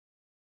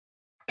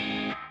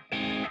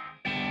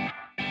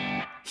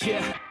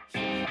Yeah,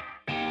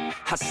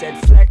 I said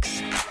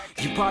flex,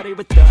 you party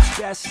with the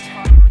best.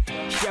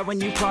 Yeah, when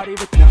you party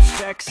with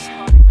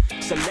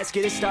NEFFEX. So let's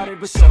get it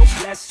started, we're so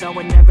blessed. No,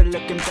 we're never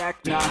looking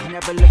back, nah,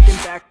 never looking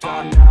back,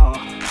 oh no.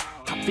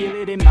 I feel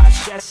it in my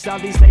chest, all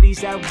these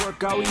ladies at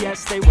work, oh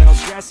yes, they well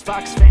dressed.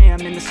 Fox fam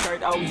in the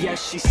skirt, oh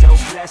yes, she's so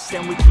blessed.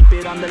 And we keep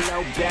it on the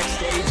low,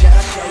 backstage at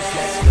our shows,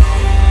 let's go.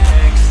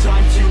 Next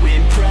time to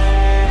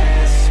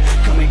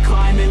impress, come and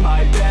climb in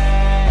my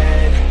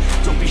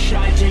bed. Don't be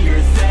shy, do your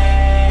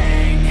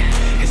thing,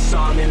 it's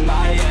all in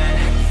my head.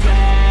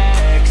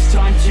 Flex,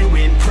 time to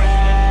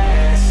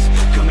impress,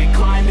 come and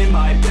climb in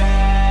my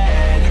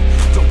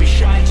bed. Don't be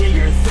shy, do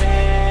your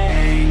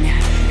thing,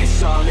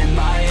 it's all in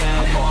my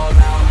head. I'm all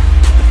out,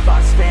 the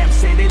Fox fam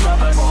say they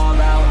love us, all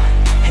out.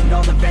 And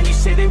all the venues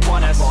say they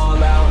want us,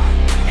 all out.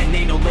 And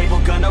ain't no label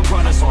gonna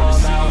run us, all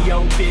out.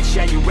 Yo bitch,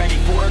 yeah, you ready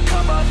for a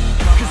come up?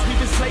 Cause we've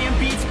been slaying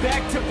beats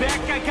back to back.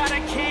 I got a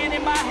can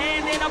in my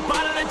hand and a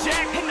bottle of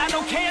Jack. And I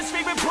know Can's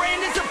favorite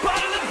brand is a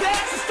bottle of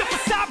that. So step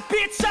aside,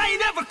 bitch, I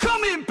ain't ever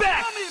coming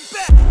back.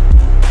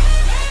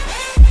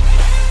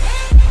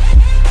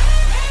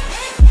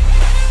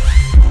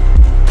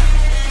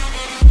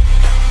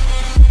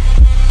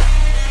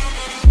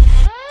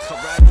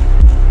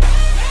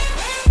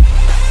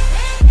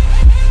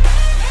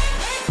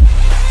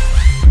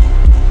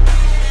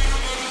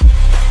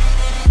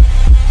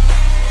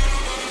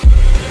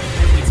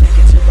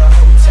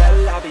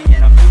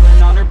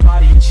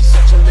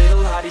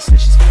 Says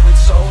she's feeling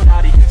so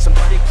naughty,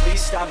 somebody please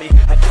stop me.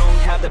 I don't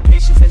have the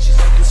patience and she's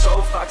looking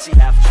so foxy.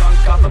 Half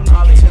drunk off of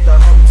Molly to the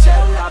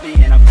hotel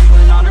lobby, and I'm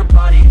feeling on her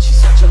body, and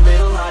she's such a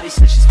little hottie.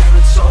 Says she's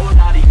feeling so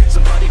naughty,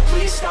 somebody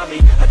please stop me.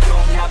 I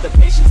don't have the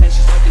patience and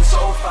she's looking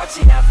so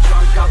foxy. Half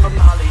drunk off of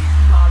Molly.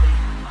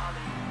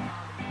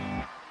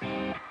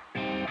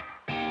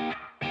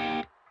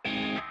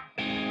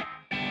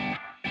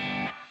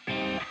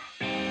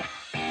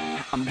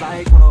 I'm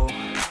like, whoa,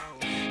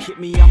 hit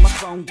me on my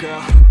phone,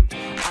 girl.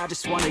 I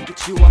just wanna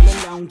get you all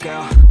alone,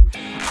 girl.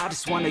 I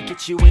just wanna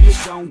get you in the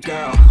zone,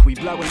 girl. We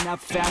blowing up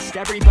fast,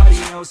 everybody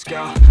knows,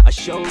 girl. I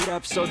showed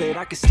up so that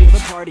I could steal the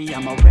party.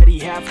 I'm already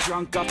half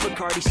drunk off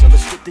Bacardi, so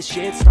let's get this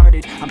shit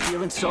started. I'm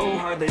feeling so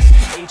heartless,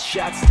 8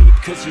 shots deep,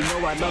 cause you know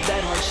I love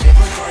that hard shit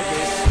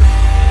regardless.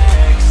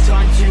 Next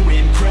time to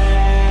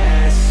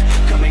impress,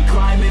 come and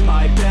climb in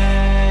my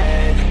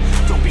bed.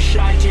 Don't be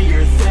shy, do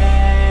your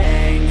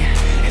thing,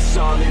 it's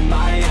all in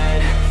my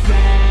head.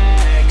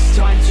 Next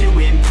time to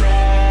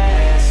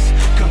impress,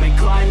 come and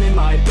climb in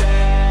my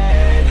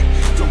bed.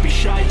 Don't be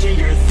shy, do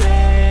your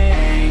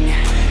thing,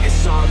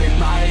 it's all in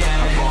my head.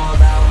 I'm all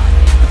out,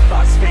 the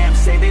Fox fam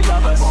say they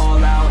love us,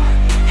 all out.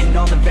 And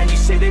all the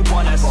venues say they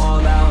want us, all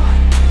out.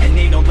 And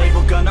ain't no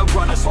label gonna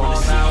run us, all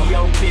out.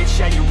 Yo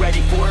bitch, are you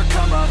ready for a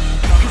come up?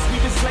 Cause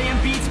we've been slaying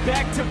beats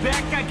back to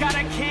back. I got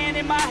a can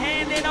in my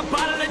hand and a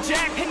bottle of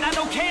Jack. And I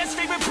know Can's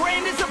favorite brand